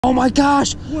Oh my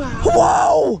gosh! Wow.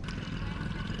 Whoa!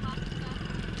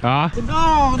 Huh?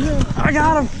 Oh no! I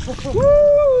got him!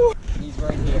 Woo! He's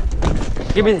right here.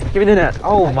 Give me the net.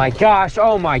 Oh my gosh!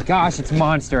 Oh my gosh! It's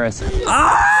monstrous.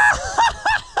 Ah!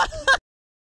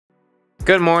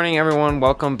 Good morning, everyone.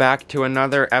 Welcome back to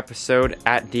another episode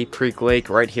at Deep Creek Lake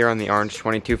right here on the Orange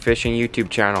 22 Fishing YouTube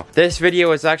channel. This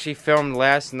video was actually filmed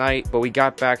last night, but we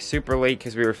got back super late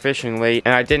because we were fishing late,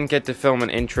 and I didn't get to film an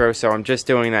intro, so I'm just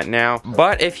doing that now.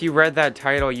 But if you read that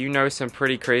title, you know some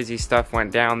pretty crazy stuff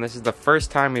went down. This is the first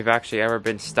time we've actually ever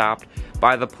been stopped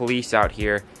by the police out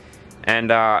here. And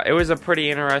it was a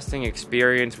pretty interesting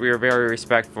experience. We were very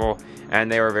respectful,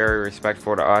 and they were very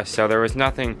respectful to us. So there was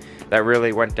nothing that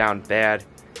really went down bad.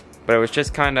 But it was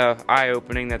just kind of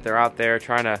eye-opening that they're out there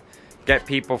trying to get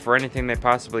people for anything they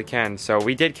possibly can. So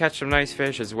we did catch some nice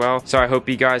fish as well. So I hope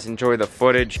you guys enjoy the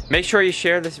footage. Make sure you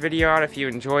share this video out if you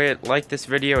enjoy it. Like this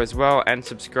video as well, and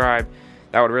subscribe.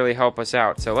 That would really help us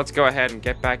out. So let's go ahead and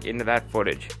get back into that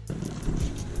footage.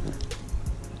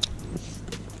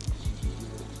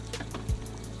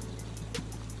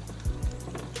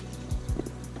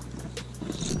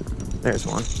 There's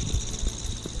one.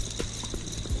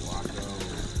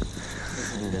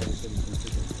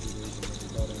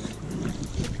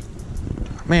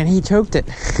 Man, he choked it.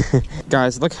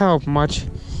 Guys, look how much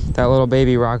that little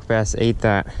baby rock bass ate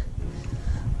that.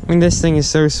 I mean, this thing is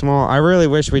so small. I really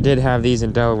wish we did have these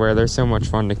in Delaware. They're so much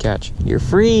fun to catch. You're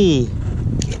free.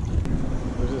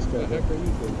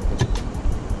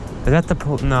 Is that the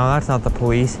police? No, that's not the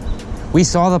police. We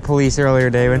saw the police earlier,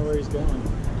 David. Where he's going.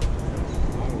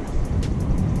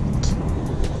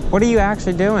 What are you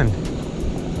actually doing?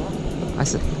 I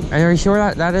said, are you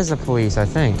sure that is the police? I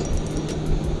think.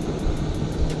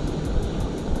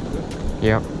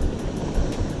 Yep.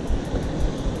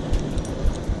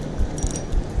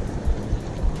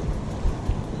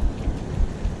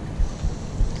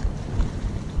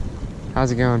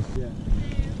 How's it going? Yeah.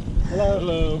 Hello.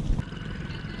 Hello.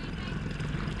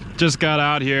 Just got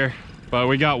out here, but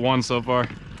we got one so far.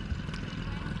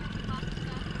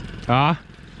 Huh?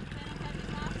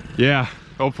 Yeah,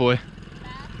 hopefully.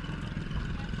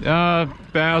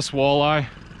 Bass, walleye.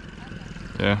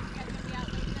 Yeah.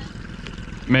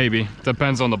 Maybe.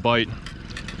 Depends on the bite.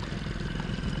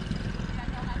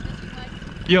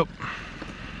 Yep.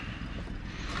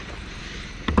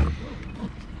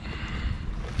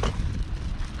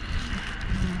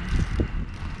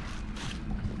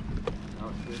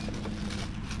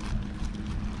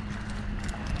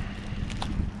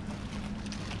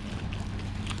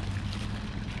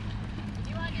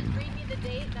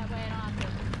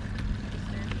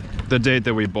 The date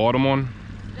that we bought them on?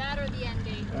 That or the end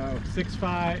date? Oh,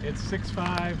 6/5. It's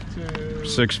 6/5 to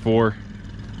 6/4.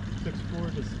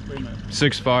 6/4 to wait a minute.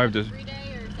 6/5 to 3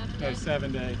 day or 7 day? No,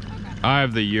 7 day. Okay. I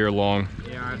have the year long.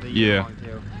 Yeah, I have the year long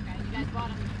too. Okay. You guys bought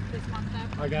them this month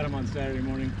though? I got them on Saturday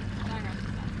morning. Okay.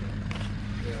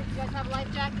 Yeah. You guys have life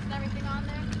jackets and everything on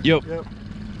there? Yep. Yep.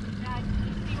 Yeah,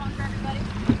 see one for everybody?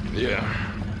 Yeah.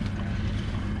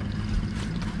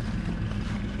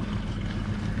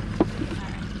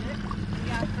 You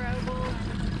got throwable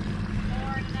and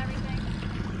horn and everything?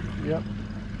 Yep.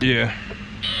 Yeah.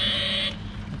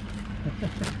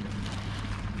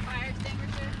 Fire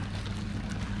extinguisher?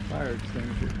 Fire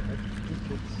extinguisher. I think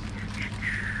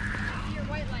See your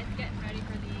white light's getting ready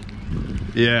for the evening.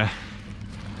 Yeah.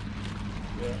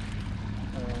 yeah.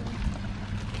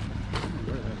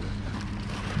 Where is that?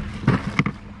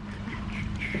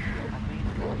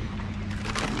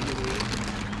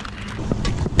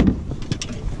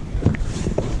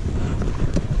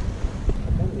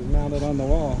 It was mounted on the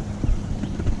wall.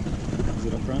 Is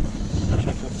it up front?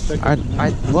 I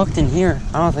looked in here.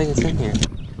 I don't think it's in here.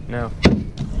 No.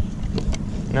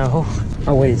 No.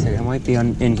 Oh, wait a second. It might be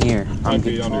in here. Might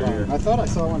be under here. I thought I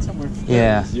saw one somewhere.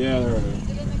 Yeah. Yeah, there it Is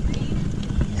it in the green?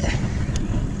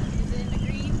 Is it in the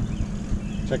green?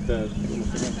 Check that little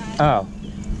thing. Oh.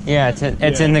 Yeah,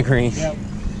 it's in the green. Yep.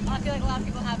 I feel like a lot of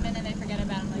people have been and they forget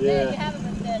about them. Like, Yeah. yeah, you have them,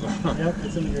 but it's dead. Yep,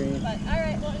 it's in the green. But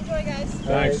alright, well enjoy guys.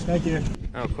 Thanks. Thank you.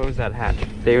 Oh, close that hatch,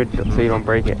 David, so you don't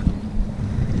break it.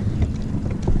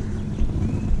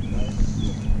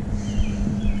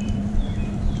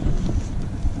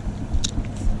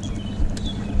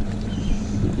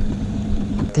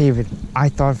 David, I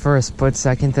thought for a split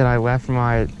second that I left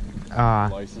my,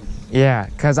 License. yeah,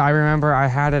 because I remember I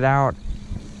had it out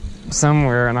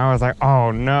somewhere and I was like,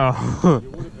 oh no. It would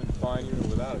have been fine even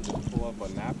without it. Just pull up a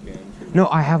napkin. No,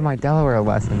 I have my Delaware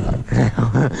lessons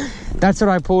up. That's what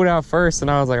I pulled out first, and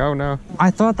I was like, oh no.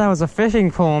 I thought that was a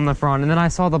fishing pole on the front, and then I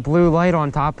saw the blue light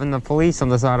on top and the police on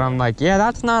the side. I'm like, yeah,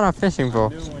 that's not a fishing pole. I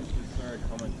knew when she started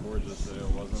coming towards us that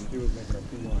it wasn't He was making a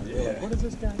beeline. We're like, what is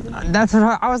this guy doing? That's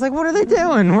what I was like, what are they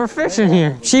doing? We're fishing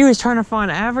here. She was trying to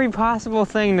find every possible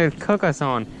thing to cook us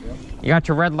on. You got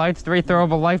your red lights, 3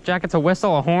 throwable life jackets, a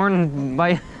whistle, a horn,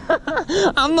 like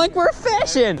I'm like, we're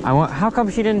fishing. How come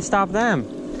she didn't stop them?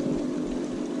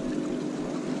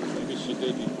 Maybe she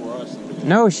did before us.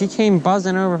 No, she came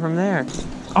buzzing over from there.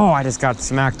 Oh, I just got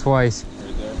smacked twice.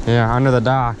 Right there. Yeah, under the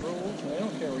dock. They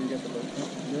don't care where you get the boat.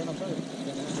 You're in a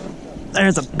boat.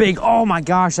 There's a big, oh my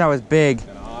gosh, that was big.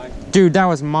 An eye. Dude, that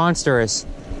was monstrous.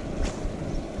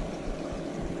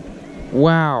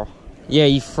 Wow. Yeah,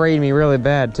 you frayed me really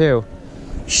bad too.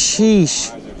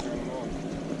 Sheesh. Eyes are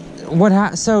turning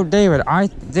on. So David, I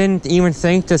didn't even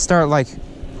think to start like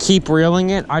keep reeling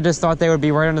it. I just thought they would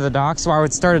be right under the dock, so I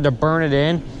started to burn it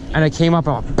in, and it came up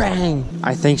and went bang.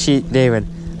 I think David,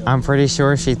 I'm pretty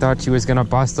sure she thought she was gonna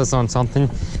bust us on something,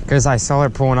 because I saw her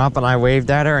pulling up and I waved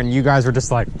at her and you guys were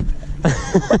just like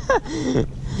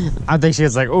I think she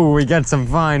was like, oh, we got some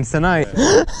fines tonight.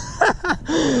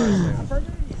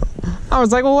 I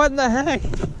was like, well, what the heck?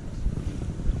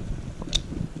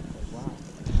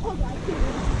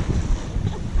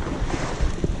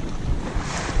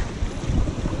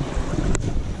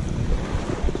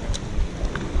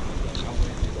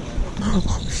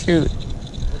 Oh, shoot.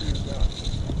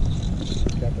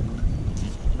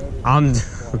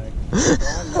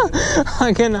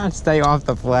 I cannot stay off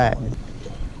the flag.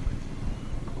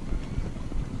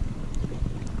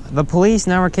 The police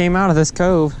never came out of this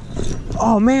cove.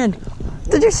 Oh man,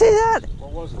 did you see that?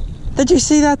 What was it? Did you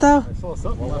see that though? I saw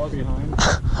something left behind.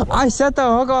 I set the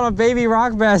hook on a baby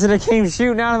rock bass and it came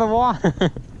shooting out of the water.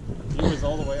 He was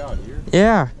all the way out here.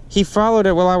 Yeah, he followed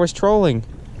it while I was trolling.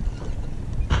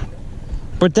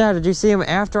 But Dad, did you see him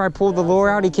after I pulled the lure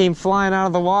out? He came flying out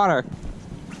of the water.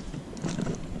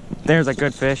 There's a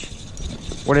good fish.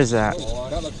 What is that?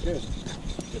 That looks good.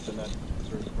 Get the net.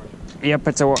 It's right in front of Yep,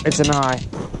 it's an eye.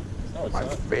 you. No, it's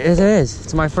not. It is.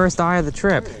 It's my first eye of the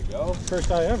trip. There you go.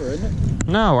 First eye ever, isn't it?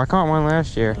 No, I caught one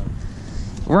last year.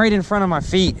 Right in front of my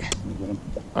feet.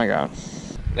 I got him.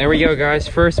 There we go, guys.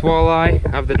 First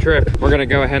walleye of the trip. We're gonna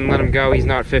go ahead and let him go. He's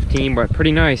not 15, but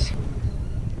pretty nice.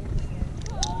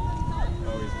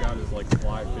 Oh, he's got his like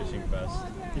fly fishing vest.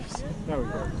 There we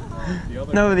go. The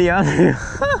other No, the other.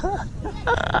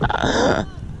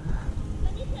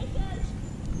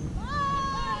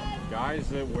 guys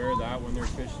that wear that when they're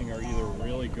fishing are either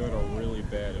really good or really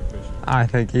bad at fishing. I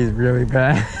think he's really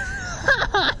bad.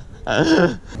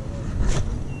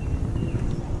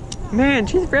 Man,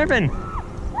 she's ripping.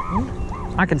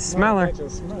 I can smell her.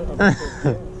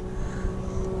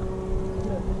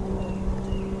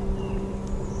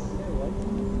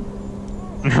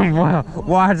 Wow,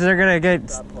 watch, they're gonna get.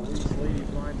 That police lady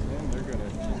finds him,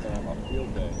 she's gonna have a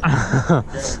field day.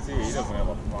 Guarantee he doesn't have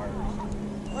a fire.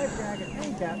 Life jacket,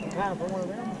 ain't got time for one of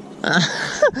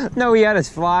them. No, he had his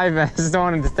fly vest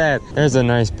on instead. There's a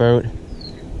nice boat.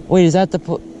 Wait, is that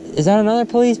another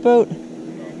police boat?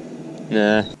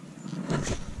 Nah. There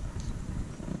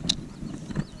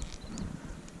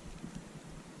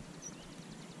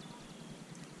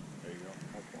you go.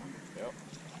 That's one. Yep.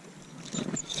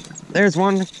 There's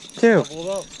one too. Hold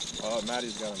up. Oh,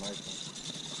 Maddie's got a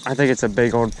nice one. I think it's a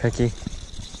big old picky.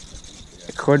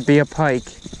 It could be a pike.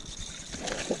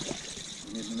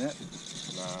 Isn't it?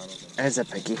 Nah, I don't think. It's a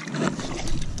picky.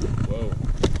 Whoa.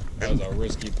 That was a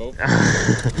risky boat.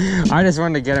 I just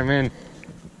wanted to get him in.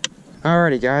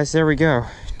 Alrighty, guys, there we go.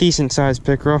 Decent sized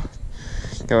pickerel.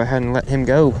 Go ahead and let him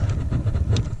go.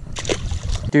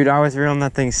 Dude, I was reeling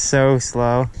that thing so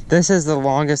slow. This is the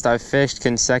longest I've fished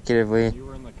consecutively. You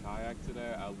were in the kayak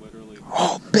today, I literally...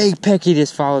 Oh, big picky,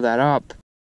 just followed that up.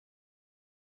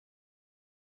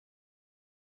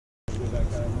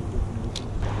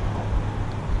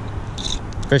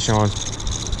 Fish on.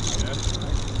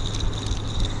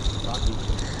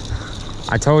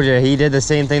 I told you, he did the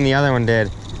same thing the other one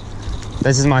did.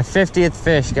 This is my 50th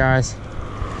fish, guys.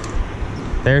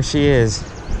 There she is.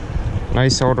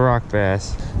 Nice old rock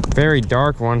bass. Very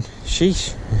dark one.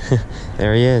 Sheesh.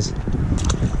 There he is.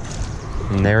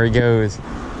 And there he goes.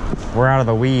 We're out of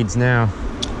the weeds now.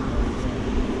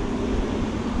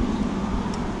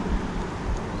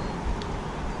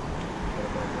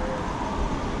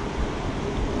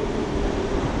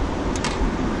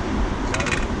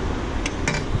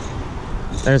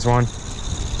 There's one.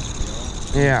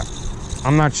 Yeah.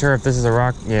 I'm not sure if this is a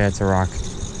rock. Yeah, it's a rock.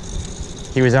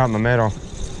 He was out in the middle.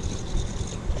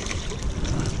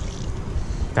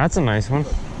 That's a nice one.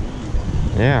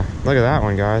 Yeah, look at that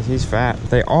one, guys. He's fat.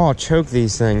 They all choke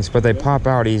these things, but they pop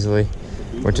out easily,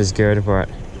 which is good. But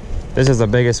this is the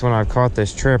biggest one I've caught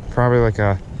this trip. Probably like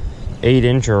a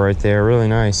 8-incher right there. Really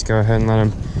nice. Go ahead and let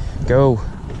him go.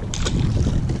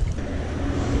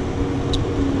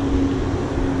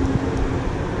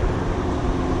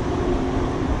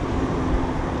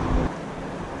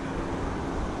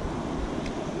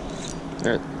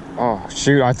 Oh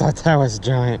shoot, I thought that was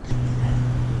giant.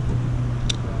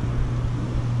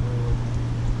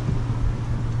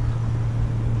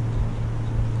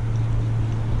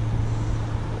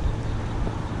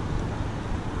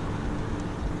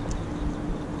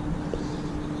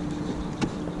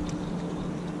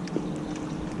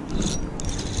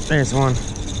 There's one.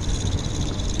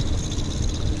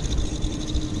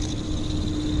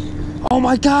 Oh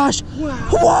my gosh! Wow.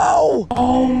 Whoa!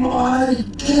 Oh my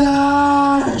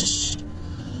gosh!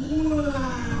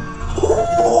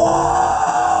 Whoa!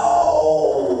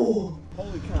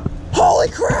 Holy cow. Holy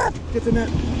crap! Get the net.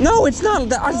 No, it's not.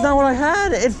 That's not what I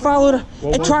had. It followed.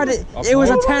 It tried to. It was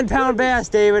a 10-pound bass,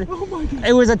 David. Oh my God.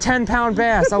 It was a 10-pound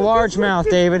bass, a largemouth,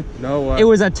 David. No way. It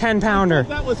was a 10-pounder.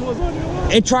 That was on your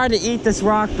line. It tried to eat this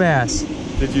rock bass.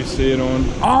 Did you see it on?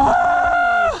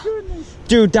 Oh!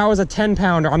 Dude, that was a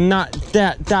 10-pounder. I'm not.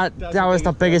 That was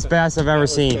the biggest bass I've ever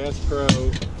seen. Bass Pro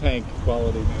tank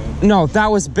quality, man. No, that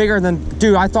was bigger than.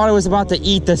 Dude, I thought it was about to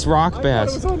eat this rock I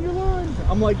bass. thought it was on your line.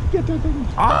 I'm like, get that thing.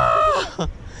 Ah!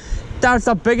 That's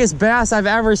the biggest bass I've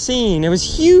ever seen. It was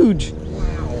huge.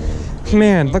 Wow.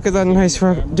 Man, look at that nice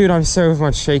rock. Dude, I'm so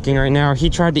much shaking right now. He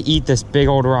tried to eat this big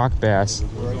old rock bass.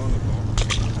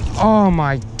 Oh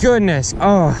my goodness.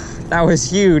 Oh, that was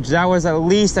huge. That was at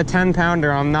least a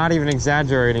 10-pounder. I'm not even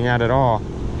exaggerating that at all.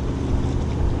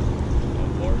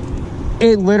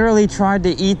 It literally tried to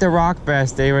eat the rock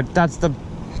bass, David. That's the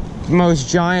most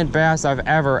giant bass I've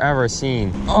ever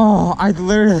seen. Oh,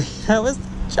 that was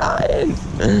giant.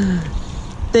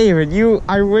 David,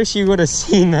 I wish you would have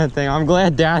seen that thing. I'm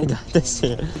glad Dad got to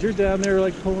see it. You're down there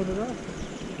like pulling it up.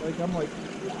 Like I'm like,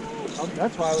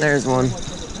 that's why I was. There's one.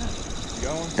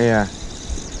 Going? Yeah.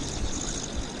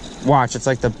 Watch, it's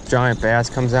like the giant bass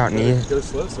comes out and eats it. Go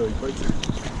slow so he bites it.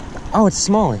 Oh, it's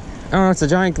a smallie. Oh, it's a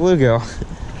giant bluegill.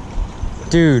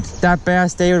 Dude, that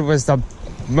bass, David, was the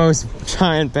most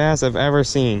giant bass I've ever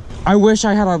seen. I wish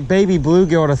I had a baby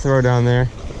bluegill to throw down there.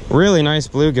 Really nice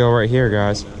bluegill right here,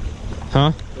 guys.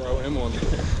 Huh? Throw him on.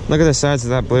 Look at the size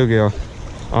of that bluegill.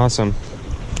 Awesome.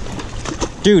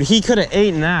 Dude, he could have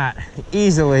eaten that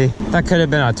easily. That could have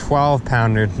been a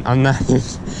 12-pounder. I'm not even...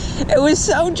 It was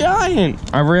so giant.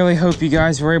 I really hope you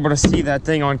guys were able to see that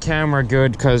thing on camera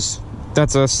good, because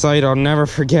that's a sight I'll never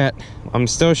forget. I'm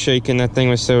still shaking. That thing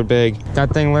was so big.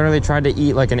 That thing literally tried to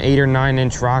eat like an 8 or 9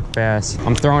 inch rock bass.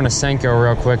 I'm throwing a Senko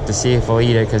real quick to see if he'll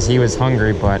eat it, because he was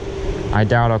hungry, but I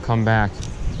doubt he'll come back.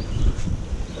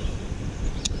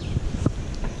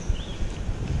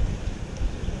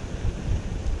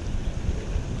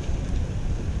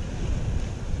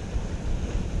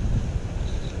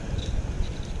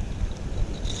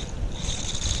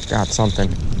 Got something.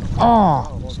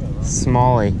 Oh,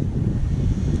 smallie.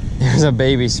 There's a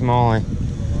baby smallie.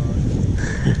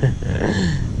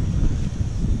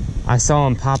 I saw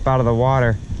him pop out of the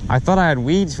water. I thought I had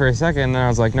weeds for a second, and then I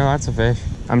was like, no, that's a fish.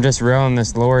 I'm just reeling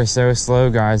this lure so slow,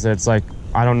 guys, that it's like,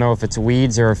 I don't know if it's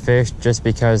weeds or a fish, just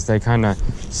because they kind of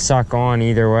suck on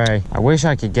either way. I wish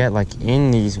I could get like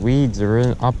in these weeds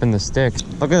or up in the sticks.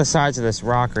 Look at the size of this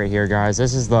rock right here, guys.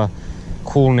 This is the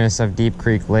coolness of Deep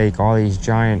Creek Lake. All these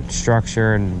giant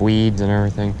structure and weeds and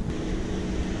everything.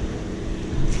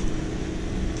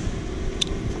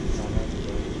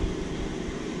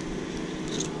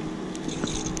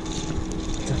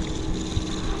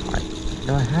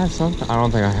 Do I have something? I don't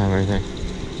think I have anything.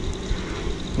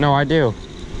 No, I do.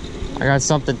 I got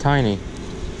something tiny.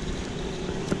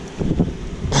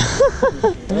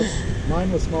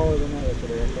 Mine was smaller than that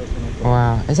yesterday.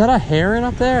 Wow. Is that a heron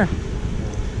up there?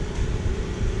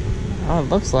 Oh, it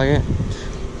looks like it.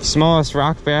 Smallest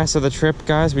rock bass of the trip,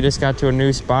 guys. We just got to a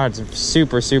new spot. It's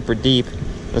super, super deep.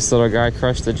 This little guy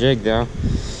crushed the jig, though.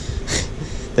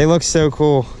 They look so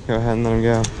cool. Go ahead and let him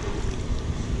go.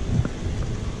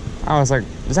 I was like,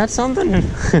 is that something?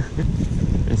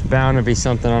 It's bound to be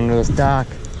something under this dock.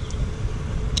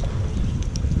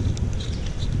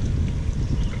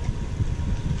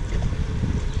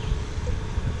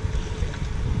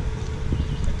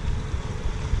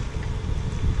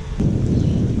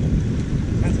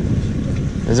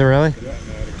 Is it really?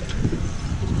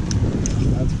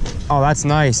 Oh, that's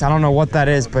nice. I don't know what that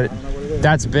is, but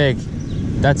that's big.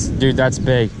 Dude, that's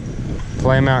big.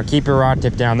 Play him out. Keep your rod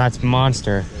tip down. That's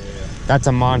monster. That's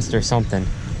a monster something. Is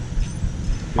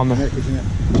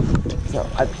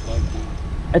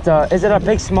it a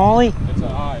big smallie? It's an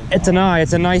eye. It's an eye.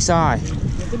 It's a nice eye.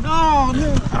 Oh,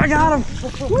 no. I got him.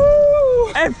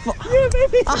 Woo!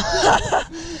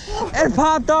 It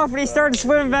popped off and he started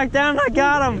swimming back down and I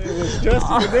got him. It was just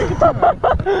in the nick of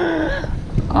time.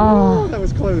 Oh, that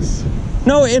was close.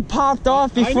 No, it popped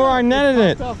off before I netted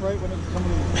it. Popped off right when it was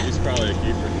coming in. He's probably a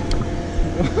keeper.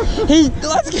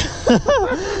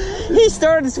 He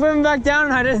started swimming back down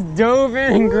and I just dove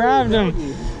in and grabbed him.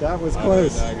 That was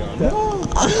close.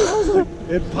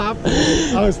 It popped.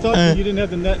 I was thought you didn't have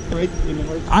the net right in the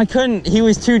right. I couldn't. He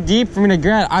was too deep for me to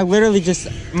grab. I literally just,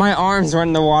 my arms were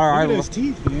in the water. Look at his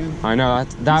teeth, man. I know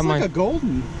that might. Like a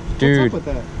golden. Dude, what's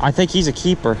up with that? I think he's a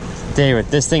keeper. David,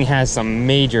 this thing has some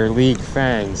major league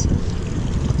fangs.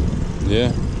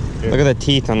 Yeah. Look at the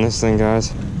teeth on this thing,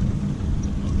 guys.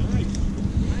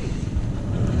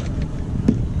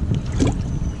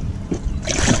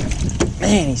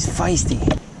 Man, he's feisty.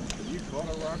 Have you caught a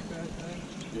rock bass thing?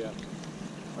 Yeah.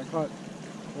 I caught a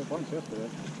whole bunch yesterday.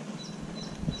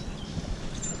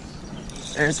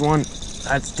 There's one.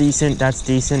 That's decent. That's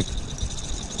decent.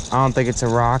 I don't think it's a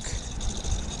rock.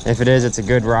 If it is, it's a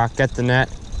good rock. Get the net.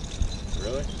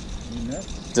 Really? Net?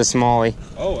 It's a smallie.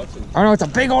 Oh, that's a Oh no, it's a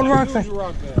big old rock. huge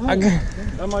rock bass. I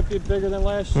That might be bigger than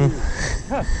last year.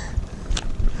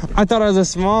 thought it was a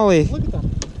smallie. Look at that.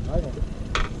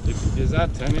 Is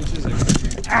that 10 inches?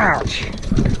 Ouch.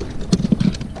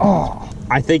 Oh,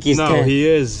 I think he's 10. he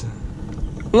is.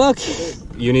 Look.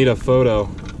 You need a photo.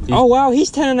 Oh wow, he's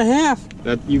 10 and a half.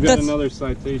 You got That's- another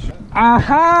citation.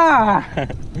 Aha!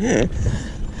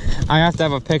 I have to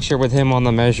have a picture with him on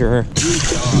the measurer. You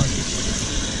dog.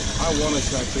 I want a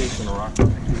citation rock.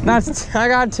 I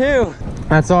got 2.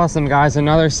 That's awesome, guys.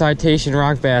 Another citation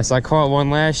rock bass. I caught one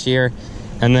last year,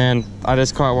 and then I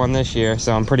just caught one this year,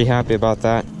 so I'm pretty happy about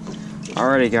that.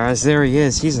 Alrighty, guys, there he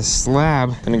is. He's a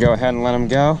slab. Gonna go ahead and let him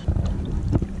go.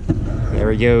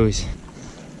 There he goes.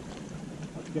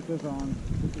 Let's get this on.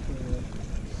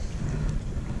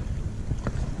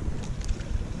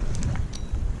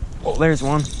 Oh, there's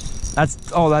one.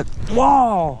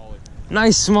 Whoa!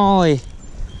 Nice smallie.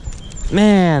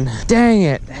 Man, dang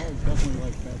it.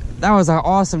 That was an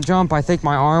awesome jump. I think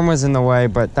my arm was in the way,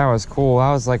 but that was cool.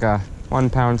 That was like a 1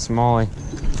 pound smallie.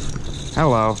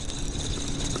 Hello.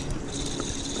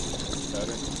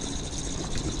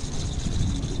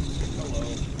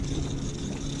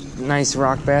 Nice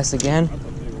rock bass again.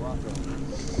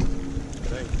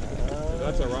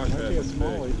 That's a rock bass. It's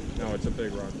big. No, it's a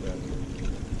big rock bass.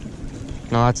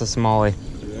 No, that's a smallie.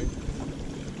 You think?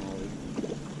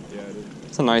 Yeah, it is.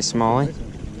 It's a nice smallie.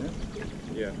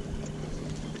 Yeah.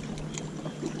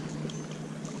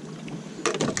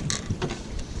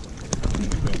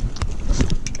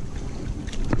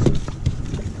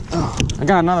 I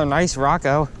got another nice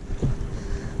rocko.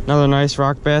 Another nice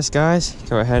rock bass, guys.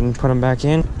 Go ahead and put him back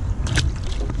in.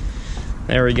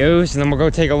 There he goes, and then we'll go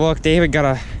take a look. David got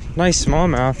a nice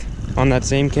smallmouth on that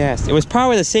same cast. It was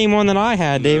probably the same one that I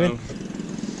had, David. No.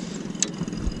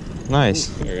 Nice.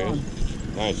 There it is.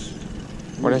 Nice.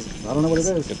 What is? I don't know what it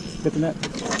is. Get the net.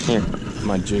 Here.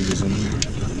 My jig is in here.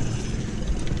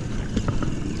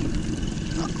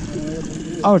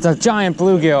 Oh, it's a giant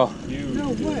bluegill. No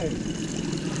way.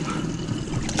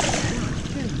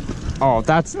 Oh,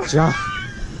 that's giant.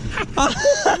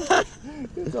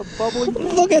 It's a bubbling.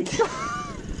 Look at that.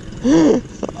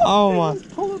 Oh my.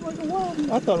 Pulling like a wild.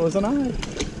 I thought it was an eye.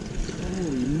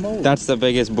 Holy moly. That's the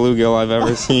biggest bluegill I've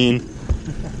ever seen.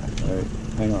 Alright,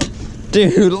 hang on.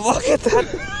 Dude, look at that.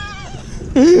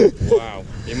 Wow.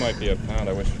 He might be a pound.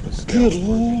 I wish it was. Good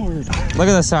lord. Look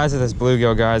at the size of this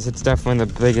bluegill, guys. It's definitely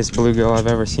the biggest bluegill I've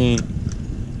ever seen.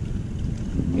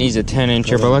 He's a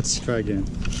 10-incher, but let's... Try again.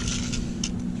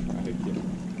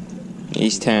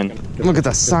 He's 10. Look at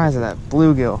the size of that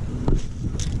bluegill.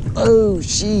 Oh,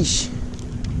 sheesh.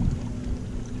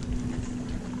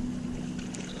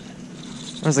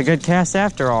 That was a good cast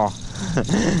after all.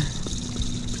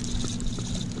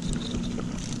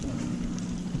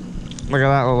 Look at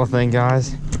that little thing,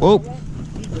 guys. Whoa.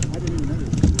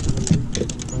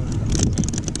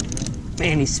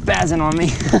 Man, he's spazzing on me.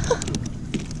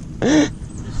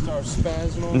 Start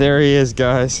spazzing on. There he is,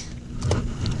 guys.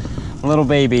 Little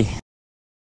baby.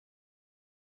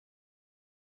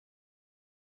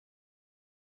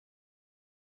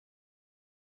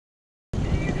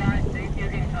 You guys think you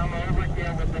can come over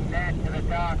here with the net to the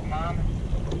dock, Mom?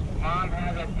 Mom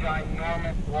has a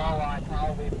ginormous walleye,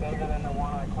 probably bigger than the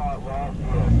one I caught last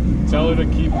year. Tell her to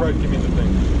keep right. Give me the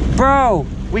thing. Bro,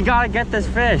 we gotta get this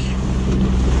fish.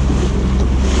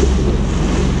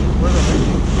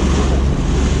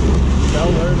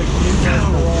 Tell her to keep that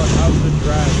rod out the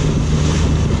drag.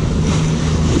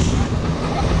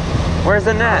 Where's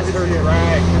the net? It's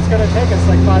gonna take us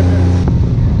like 5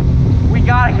 minutes. We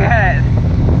gotta get it.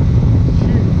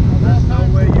 Shoot.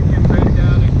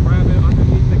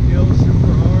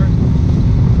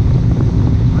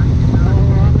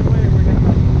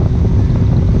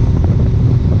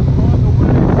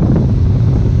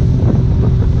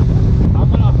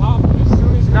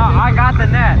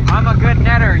 a good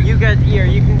netter. You get here.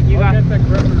 You got. Get the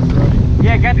grippers ready.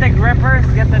 Yeah, get the grippers.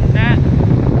 Get the net.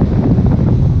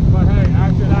 But hey,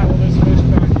 after that, we'll just fish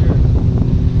back here.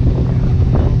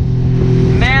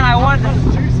 Man, I want.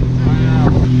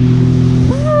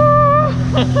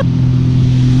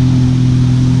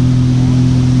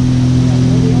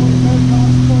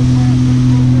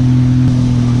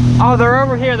 Oh, they're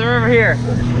over here. They're over here.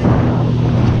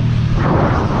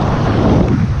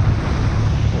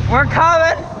 We're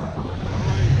coming.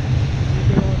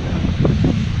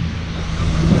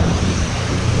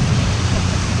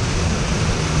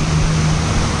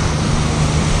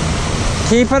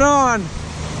 Keep it on.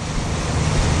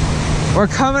 We're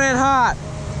coming in hot.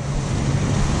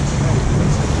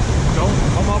 Don't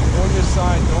come up on your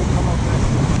side. Don't come up there.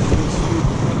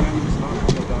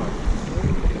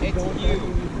 It's you.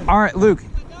 All right, Luke.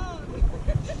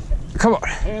 Come on.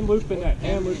 Hand loop the net.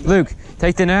 Hand loop the net. Luke,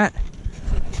 take the net.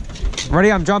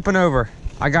 Ready? I'm jumping over.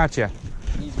 I got you.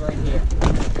 He's right here.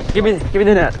 Give me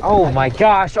the net. Oh my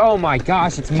gosh. Oh my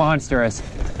gosh. It's monstrous.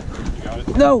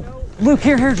 No, Luke,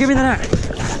 here, give me the net.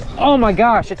 Oh my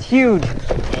gosh, it's huge.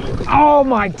 Oh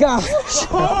my gosh.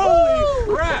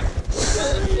 Holy crap!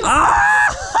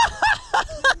 Ah!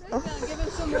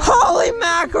 Holy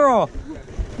mackerel.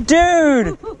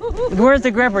 Dude. Where's the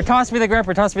gripper? Toss me the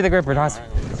gripper. Toss me the gripper. Toss.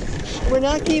 We're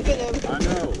not keeping him. I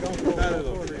know. That is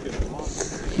a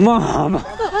freaking Mom.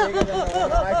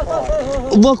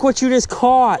 Look what you just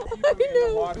caught.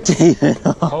 David.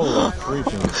 holy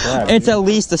freaking crap. It's at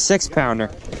least a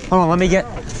 6-pounder. Hold on, let me get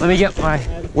my.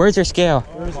 Where's your scale?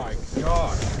 Oh my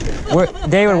god.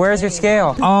 David, where's your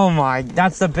scale? Oh my,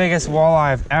 that's the biggest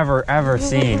walleye I've ever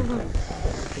seen.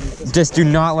 Just do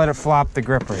not let it flop the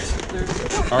grippers.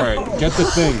 All right, get the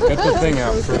thing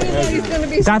out for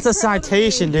measure. That's a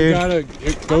citation, dude. Gotta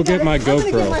go get my I'm gonna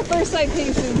get my GoPro. first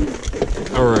citation.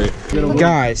 All right.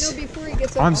 Guys, Before he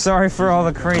gets I'm sorry for all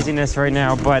the craziness right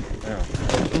now, but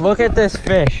look at this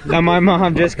fish that my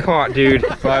mom just caught, dude.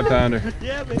 5-pounder.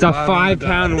 It's a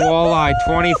 5-pound walleye,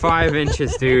 25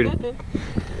 inches, dude.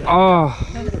 Oh,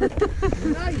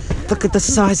 look at the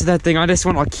size of that thing. I just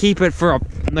want to keep it for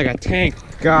like a tank.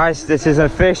 Guys, this is a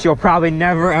fish you'll probably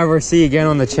never ever see again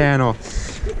on the channel.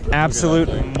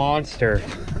 Absolute monster.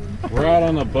 We're out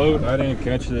on the boat. I didn't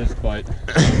catch this, but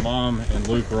my mom and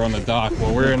Luke were on the dock.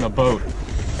 Well, we're in the boat,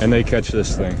 and they catch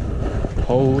this thing.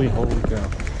 Holy cow.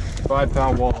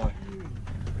 5-pound walleye.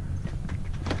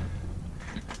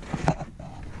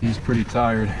 He's pretty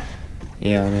tired.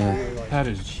 Yeah, man. That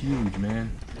is huge,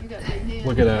 man.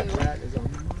 Look at that.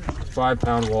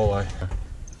 5-pound walleye.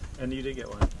 And you did get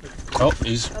one. Oh,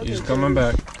 he's coming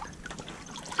back.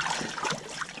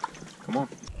 Come on.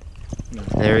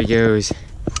 There he goes.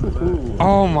 Ooh.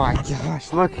 Oh my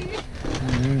gosh, look.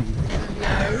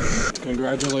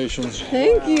 Congratulations.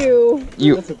 Thank you.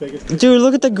 Dude,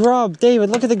 look at the grub. David,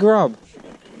 look at the grub.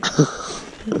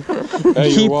 Hey,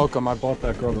 you're welcome. I bought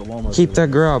that grub at Walmart. Keep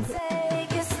that grub.